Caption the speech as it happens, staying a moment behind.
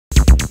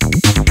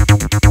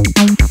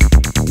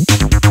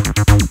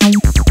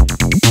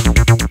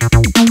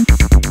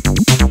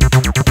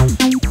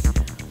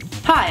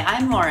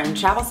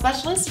travel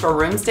specialist for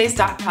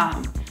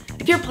Roomstays.com.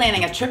 If you're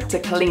planning a trip to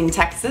Killeen,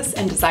 Texas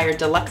and desire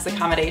deluxe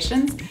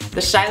accommodations, the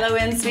Shilo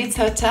Inn Suites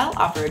Hotel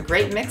offer a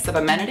great mix of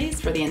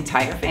amenities for the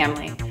entire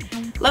family.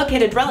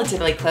 Located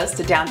relatively close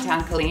to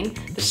downtown Killeen,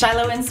 the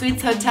Shilo Inn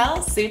Suites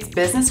Hotel suits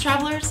business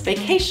travelers,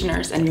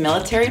 vacationers, and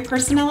military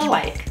personnel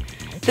alike.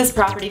 This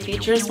property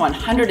features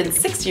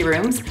 160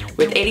 rooms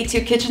with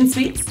 82 kitchen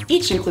suites,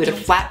 each include a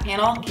flat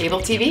panel cable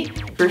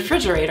TV,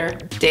 refrigerator,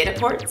 data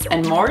ports,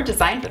 and more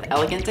designed with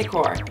elegant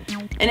decor.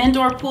 An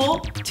indoor pool,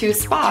 2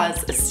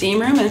 spas, a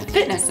steam room, and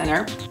fitness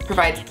center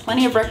provides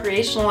plenty of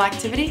recreational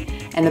activity,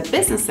 and the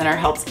business center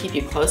helps keep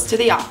you close to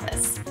the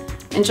office.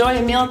 Enjoy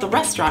a meal at the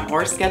restaurant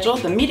or schedule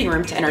the meeting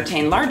room to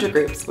entertain larger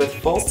groups with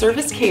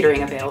full-service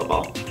catering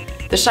available.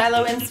 The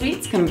Shilo Inn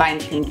Suites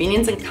combine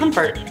convenience and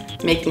comfort,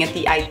 making it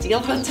the ideal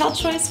hotel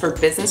choice for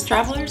business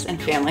travelers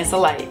and families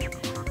alike.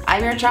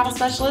 I'm your travel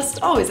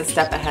specialist, always a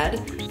step ahead.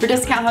 For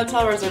discount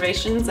hotel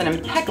reservations and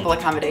impeccable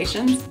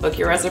accommodations, book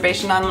your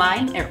reservation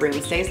online at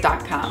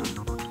Roomstays.com.